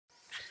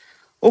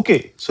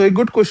Okay, so a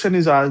good question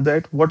is asked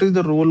that what is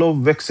the role of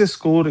VExUS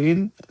score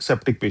in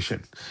septic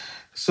patient?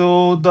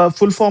 So the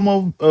full form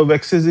of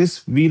VExUS is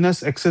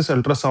venous access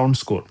ultrasound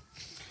score.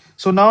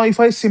 So now if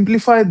I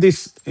simplify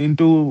this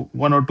into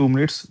 1 or 2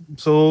 minutes,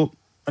 so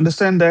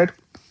understand that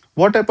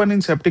what happened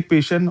in septic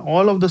patient,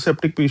 all of the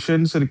septic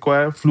patients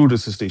require fluid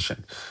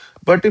resuscitation.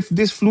 But if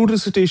this fluid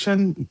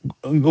resuscitation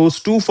goes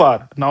too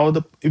far, now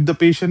if the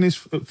patient is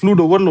fluid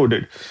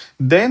overloaded,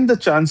 then the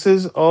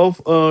chances of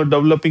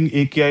developing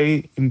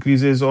AKI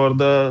increases or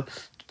the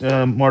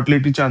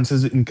mortality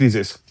chances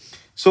increases.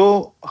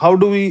 So how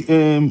do we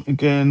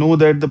know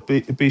that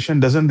the patient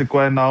doesn't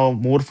require now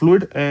more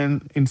fluid?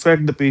 And in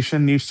fact, the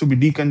patient needs to be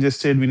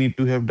decongested. We need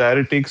to have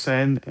diuretics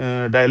and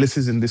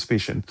dialysis in this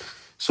patient.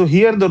 So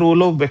here the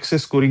role of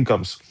VExUS scoring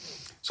comes.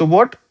 So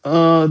what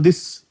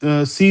this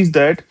sees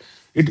that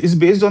it is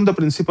based on the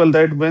principle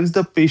that once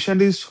the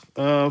patient is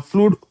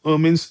fluid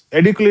means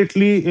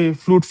adequately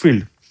fluid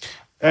filled,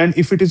 and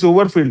if it is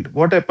overfilled,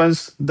 what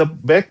happens? The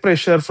back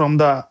pressure from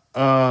the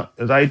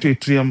right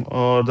atrium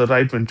or the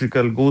right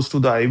ventricle goes to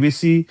the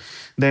IVC,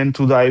 then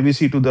through the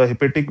IVC to the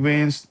hepatic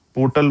veins,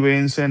 portal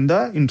veins, and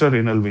the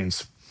intrarenal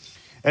veins.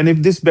 And if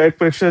this back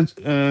pressure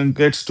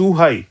gets too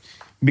high,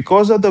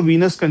 because of the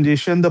venous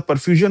congestion, the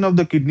perfusion of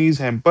the kidney is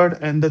hampered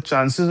and the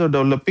chances of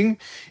developing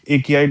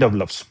AKI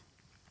develops.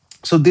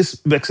 So this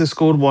VExUS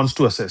score wants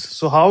to assess.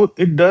 So how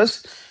it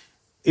does?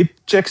 It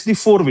checks the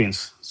four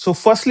veins. So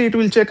firstly, it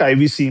will check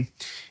IVC.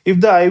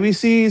 If the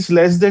IVC is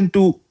less than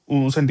 2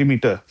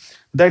 centimeter,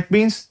 that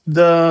means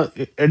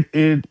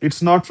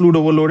it's not fluid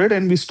overloaded,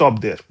 and we stop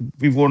there.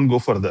 We won't go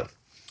further.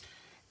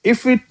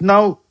 If it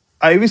now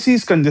IVC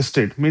is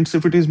congested, means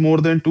if it is more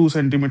than 2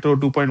 centimeter or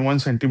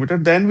 2.1 centimeter,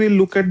 then we'll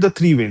look at the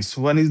three veins.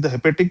 One is the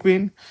hepatic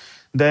vein,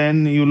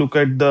 then you look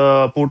at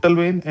the portal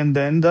vein, and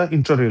then the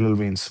intrarenal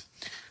veins.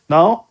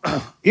 Now,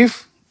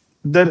 if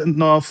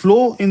the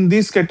flow in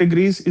these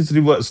categories is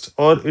reversed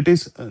or it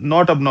is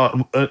not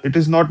abnormal, it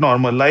is not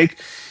normal. Like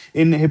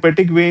in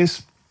hepatic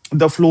veins,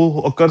 the flow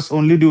occurs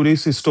only during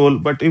systole,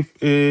 but if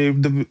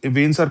the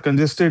veins are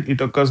congested, it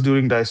occurs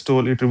during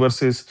diastole. It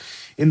reverses.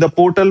 In the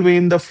portal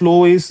vein, the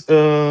flow is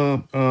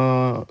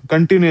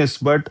continuous,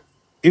 but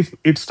if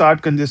it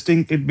start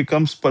congesting, it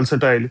becomes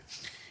pulsatile.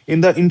 In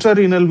the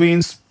intrarenal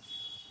veins,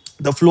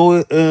 the flow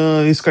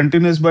is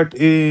continuous, but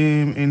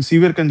in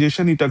severe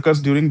congestion, it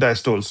occurs during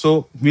diastole.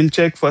 So we'll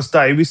check first the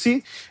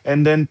IVC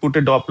and then put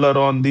a Doppler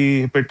on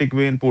the hepatic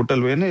vein,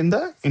 portal vein, in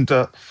the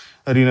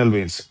intrarenal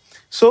veins.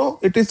 So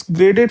it is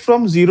graded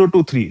from 0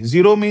 to 3.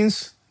 0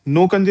 means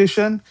no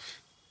congestion,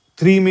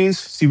 3 means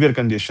severe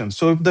congestion.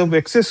 So if the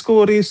VExUS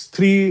score is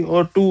 3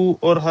 or 2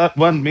 or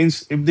 1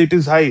 means if it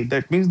is high,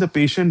 that means the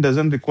patient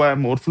doesn't require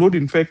more fluid.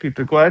 In fact, it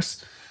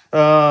requires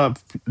uh,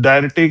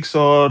 diuretics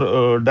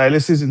or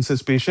dialysis in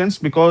such patients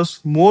because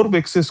more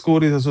VExUS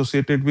score is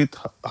associated with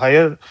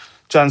higher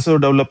chance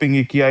of developing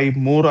AKI,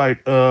 more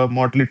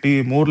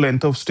mortality, more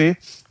length of stay,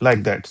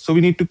 like that. So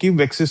we need to keep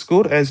VExUS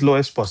score as low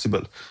as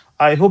possible.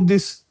 I hope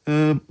this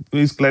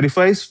is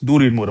clarifies. Do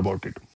read more about it.